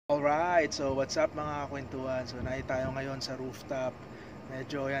Alright, so what's up mga kwentuhan? So nai tayo ngayon sa rooftop.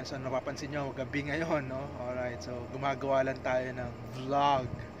 Medyo yan, so napapansin nyo, gabi ngayon, no? Alright, so gumagawa lang tayo ng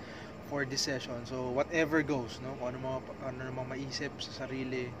vlog for this session. So whatever goes, no? Kung ano namang maisip sa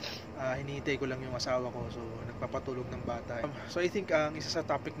sarili, hinihintay ko lang yung asawa ko. So nagpapatulog ng bata. So I think ang isa sa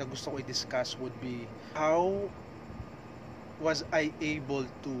topic na gusto ko i-discuss would be how was I able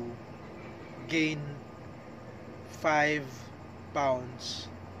to gain 5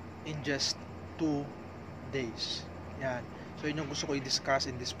 pounds in just 2 days. Yan. So yun yung gusto ko i-discuss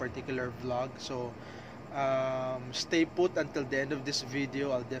in this particular vlog. So stay put until the end of this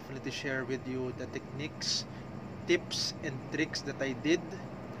video. I'll definitely share with you the techniques, tips, and tricks that I did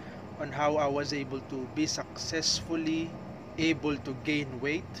on how I was able to be successfully able to gain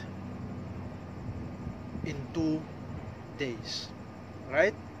weight in 2 days.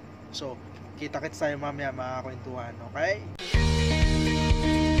 Alright? So, kita-kits tayo mamaya mga kwentuhan. Okay?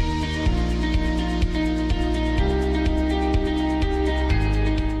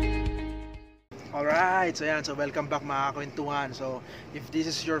 Alright, so yan, so welcome back mga kwentuhan. So if this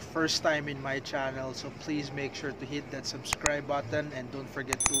is your first time in my channel, so please make sure to hit that subscribe button and don't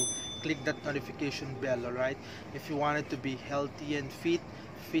forget to click that notification bell. Alright, if you wanted to be healthy and fit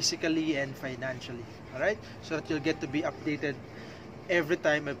physically and financially, alright, so that you'll get to be updated every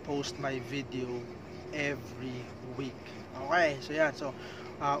time I post my video every week. Okay, so yan, so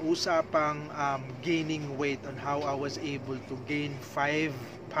usapang gaining weight on how I was able to gain 5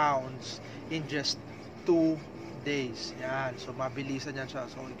 pounds in just 2 days. Yan, so mabilisan yan siya.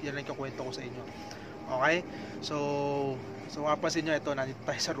 So yan ang kukwento ko sa inyo. Okay, so mapapansin nyo, ito, nandito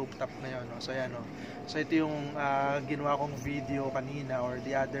tayo sa rooftop ngayon, no? So yan, no? So ito yung ginawa kong video kanina or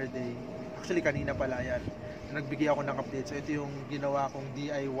the other day. Actually kanina pala yan, nagbigay ako ng update. So ito yung ginawa kong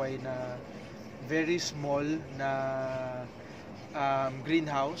DIY na very small na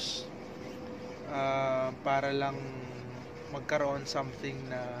greenhouse para lang magkaroon something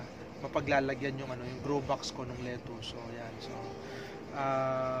na mapaglalagyan yung grow box ko ng lettuce. So yan, so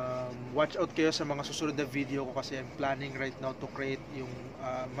watch out kayo sa mga susunod na video ko kasi I'm planning right now to create yung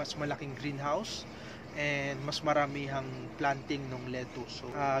mas malaking greenhouse and mas maramihang planting ng lettuce.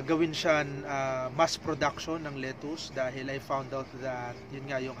 So gawin siya mass production ng lettuce dahil I found out that yun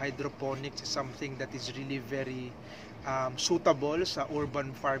nga, yung hydroponics is something that is really very suitable sa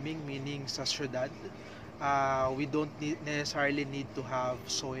urban farming, meaning sa syudad. We don't necessarily need to have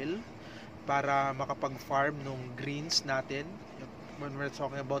soil para makapag-farm ng greens natin. When we're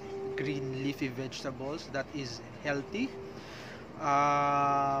talking about green leafy vegetables that is healthy,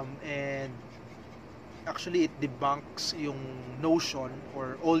 and actually it debunks yung notion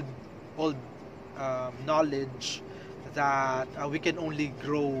or old knowledge that we can only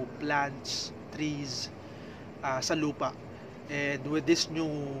grow plants, trees sa lupa. And with this new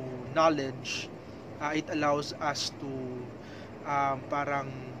knowledge, it allows us to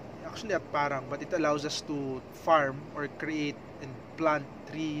but it allows us to farm or create and plant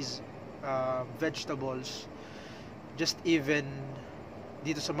trees, vegetables, just even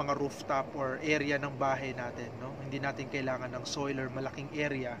dito sa mga rooftop or area ng bahay natin, no? Hindi natin kailangan ng soil or malaking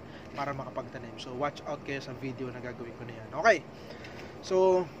area para makapagtanim. So watch out kayo sa video na gagawin ko na yan. Okay,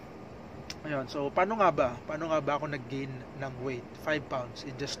 so ayun, so paano nga ba ako nag-gain ng weight 5 pounds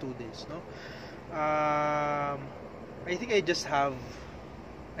in just 2 days, no? I think I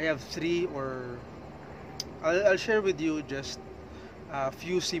have 3 or I'll share with you just a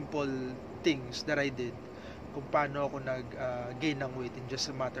few simple things that I did kung paano ako nag-gain ng weight in just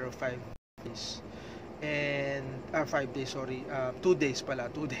a matter of 5 days. And 5 days, sorry, 2 days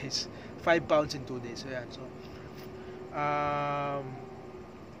pala, 2 days. 5 pounds in 2 days. So yan. So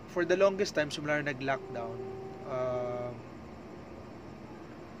for the longest time, simula na nag-lockdown,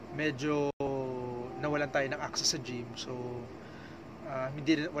 medyo nawalan tayo ng access sa gym. So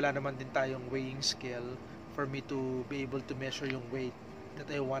wala naman din tayong weighing scale for me to be able to measure yung weight that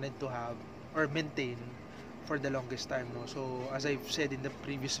I wanted to have or maintain for the longest time, no? So as I've said in the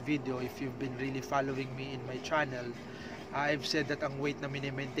previous video, if you've been really following me in my channel, I've said that ang weight na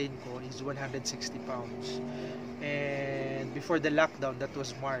mini-maintain ko is 160 pounds. And before the lockdown, that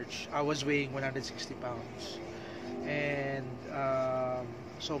was March, I was weighing 160 pounds. And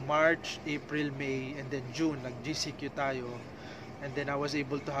so March, April, May, and then June, nag-GCQ tayo. And then I was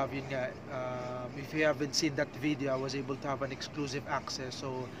able to have, yun nga, if you haven't seen that video, I was able to have an exclusive access.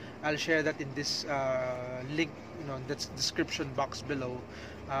 So I'll share that in this link, that's description box below.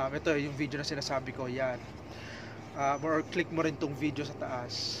 Ito yung video na sinasabi ko, yan. Or click mo rin tong video sa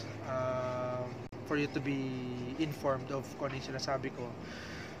taas for you to be informed of kung ano yung sinasabi ko.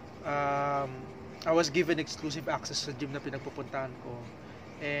 I was given exclusive access sa gym na pinagpupuntahan ko.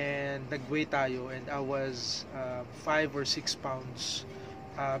 and nag-weigh tayo, and I was 5 or 6 pounds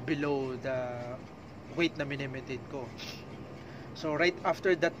below the weight na minimaintain ko. So right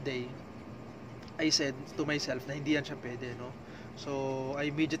after that day, I said to myself na hindi yan siya pwede, no? So I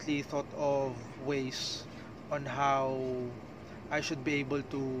immediately thought of ways on how I should be able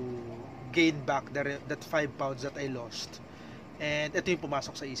to gain back that 5 pounds that I lost. And ito yung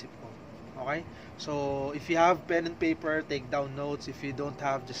pumasok sa isip ko. Okay? So if you have pen and paper, take down notes. If you don't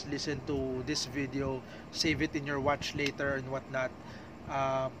have, just listen to this video, save it in your watch later and whatnot,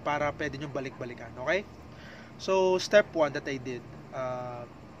 para pwede nyo balik-balikan. Okay? So step 1 that I did,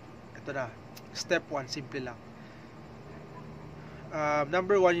 ito na. Step 1, simple lang.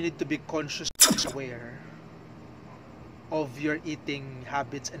 Number 1, you need to be consciously aware of your eating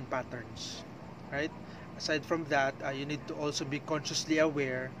habits and patterns, right? Aside from that, you need to also be consciously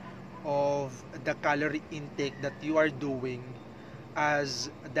aware of the calorie intake that you are doing as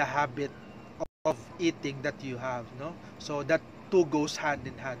the habit of eating that you have, no? So that two goes hand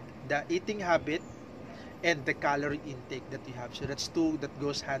in hand, the eating habit and the calorie intake that you have. So that's two that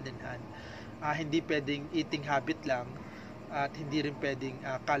goes hand in hand. Hindi pwedeng eating habit lang at hindi rin pwedeng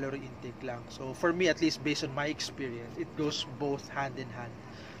calorie intake lang. So for me, at least based on my experience, it goes both hand in hand.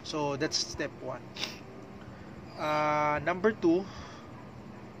 So that's step 1. Number 2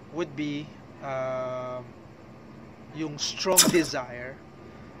 would be yung strong desire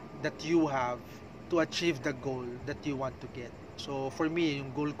that you have to achieve the goal that you want to get. So for me, yung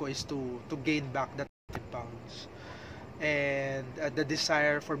goal ko is to gain back that 5 pounds. And the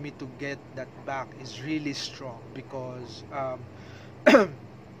desire for me to get that back is really strong because I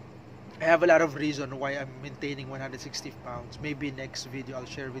have a lot of reason why I'm maintaining 160 pounds. Maybe next video I'll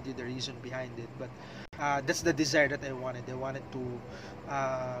share with you the reason behind it, but that's the desire that I wanted. I wanted to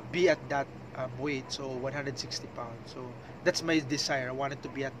be at that weight, so 160 pounds. So that's my desire. I wanted to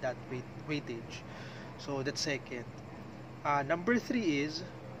be at that weightage. So that's second. Number 3 is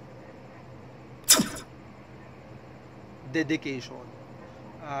dedication.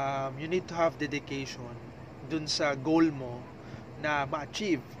 You need to have dedication dun sa goal mo na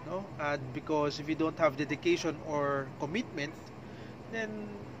ma-achieve, no? Because if you don't have dedication or commitment, then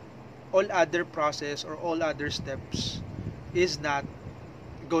all other process or all other steps is not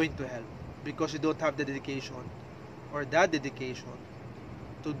going to help because you don't have the dedication or that dedication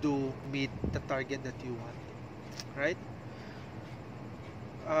to meet the target that you want, right?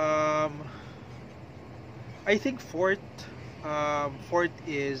 I think fourth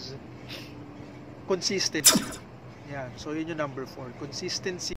is consistency. Yeah, so yun yung number 4.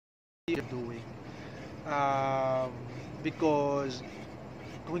 Consistency you're doing. Because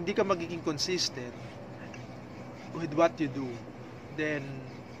kung hindi ka magiging consistent with what you do, then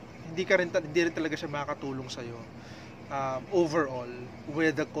hindi rin talaga siya makakatulong sa iyo overall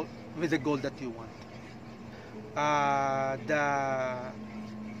with the goal that you want. The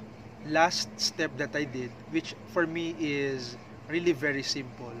last step that I did, which for me is really very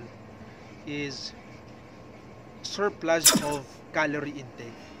simple, is surplus of calorie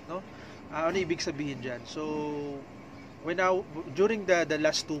intake, no? Ano ibig sabihin diyan? So during the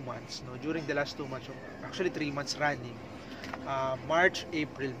last 2 months, no, actually 3 months running, March,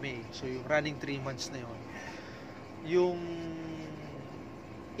 April, May, so yung running 3 months na yon, yung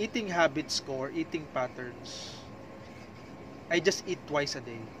eating habits ko or eating patterns, I just eat twice a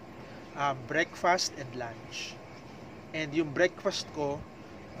day, breakfast and lunch. And yung breakfast ko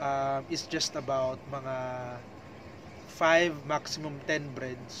is just about mga 5, maximum 10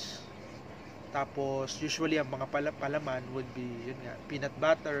 breads. Tapos usually ang mga palaman would be yun nga, peanut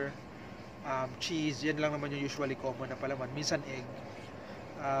butter, cheese, yan lang naman yung usually common na palaman, minsan egg.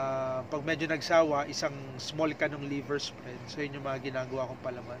 Pag medyo nagsawa, isang small can ng liver spread. So yun yung mga ginagawa kong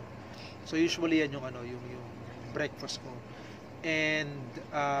palaman. So usually yan yung yung breakfast ko. And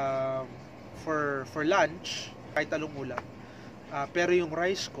for lunch, kahit anong ulam. Pero yung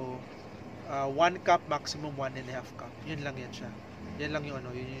rice ko, 1 cup, maximum 1.5 cup. Yun lang yan siya. Yan lang yung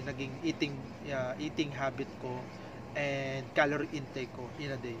yun yung naging eating habit ko and calorie intake ko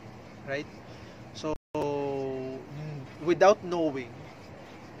in a day, right? So without knowing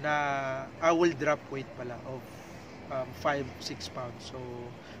na I will drop weight pala of 5-6 pounds. So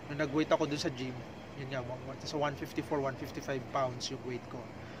nung nag-weight ako dun sa gym, yun nga, so 154-155 pounds yung weight ko.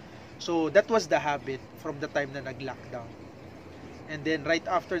 So that was the habit from the time na nag-lockdown. And then right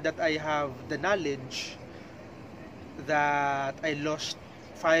after that, I have the knowledge that I lost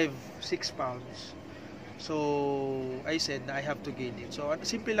 5-6 pounds. So I said na I have to gain it. So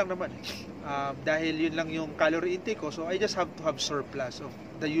simple lang naman. Dahil yun lang yung calorie intake ko, so I just have to have surplus of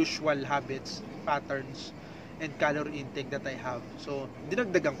the usual habits, patterns, and calorie intake that I have. So,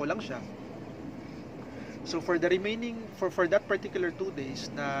 dinagdagan ko lang siya. So, for the remaining, for that particular 2 days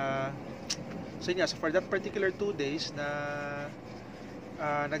na, so yun nga, so for that particular 2 days na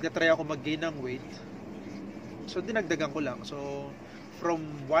nagtatry ako mag-gain ng weight, so dinagdagan ko lang. So, from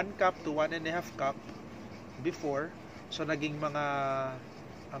 1 cup to 1.5 cup before, so naging mga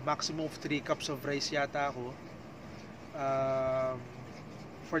maximum of 3 cups of rice yata ako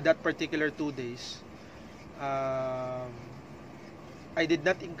for that particular 2 days. I did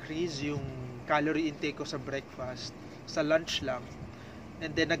not increase yung calorie intake ko sa breakfast, sa lunch lang,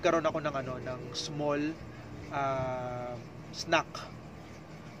 and then nagkaroon ako ng small snack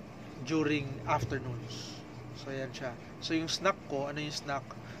during afternoons. So yan siya. So yung snack ko, ano yung snack?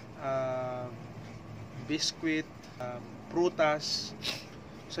 Biscuit, prutas.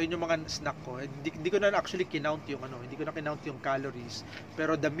 So yun yung mga snack ko. Hindi ko na actually kinount yung hindi ko na kinount yung calories.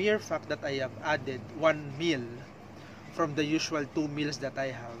 Pero the mere fact that I have added 1 meal from the usual 2 meals that I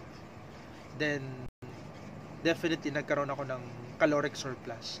have, then definitely nagkaroon ako ng caloric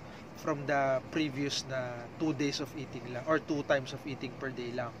surplus from the previous na 2 days of eating lang, or 2 times of eating per day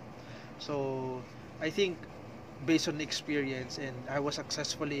lang. So I think based on experience, and I was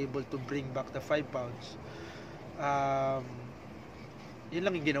successfully able to bring back the 5 pounds, yun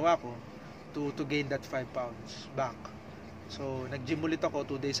lang yung ginawa ko to gain that 5 pounds back. So nag-gym ulit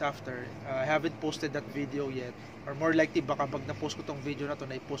ako 2 days after. I haven't posted that video yet, or more likely baka pag na-post ko tong video na to,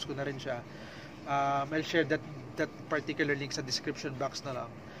 na-post ko na rin siya. I'll share that particular link sa description box na lang.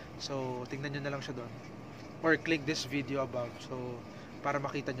 So tingnan nyo na lang siya doon, or click this video above, so para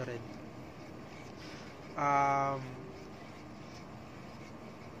makita nyo rin.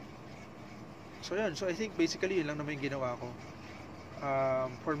 So yun, so I think basically yun lang naman yung ginawa ko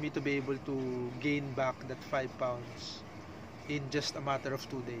for me to be able to gain back that 5 pounds in just a matter of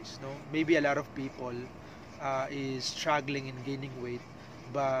 2 days. No, maybe a lot of people is struggling in gaining weight,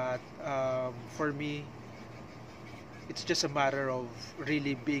 but for me, it's just a matter of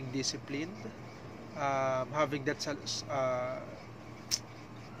really being disciplined, having that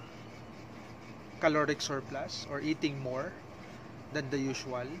caloric surplus, or eating more than the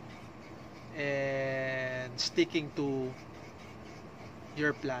usual, and sticking to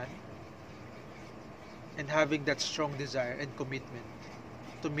your plan, and having that strong desire and commitment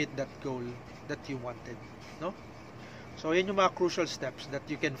to meet that goal that you wanted, no? So yun yung mga crucial steps that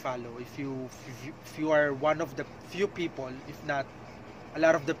you can follow if you are one of the few people, if not a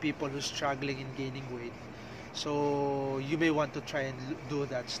lot of the people who's struggling in gaining weight. So you may want to try and do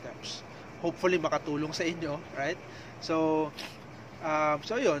that steps. Hopefully makatulong sa inyo, right? So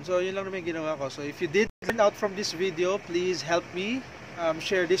yun lang naman yung ginawa ko. So if you did learn out from this video, please help me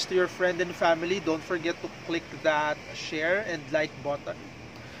share this to your friend and family. Don't forget to click that share and like button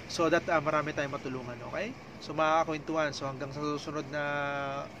so that marami tayong matulungan, okay? So mga kakwentuhan, so hanggang sa susunod na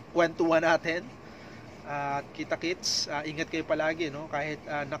kwentuhan natin, at kita-kits, ingat kayo palagi, no? Kahit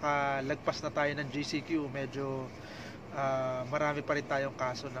nakalagpas na tayo ng GCQ, medyo marami pa rin tayong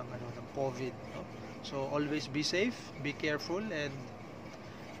kaso ng COVID, no? So always be safe, be careful, and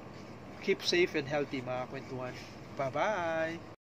keep safe and healthy, mga kwentuhan. Bye-bye!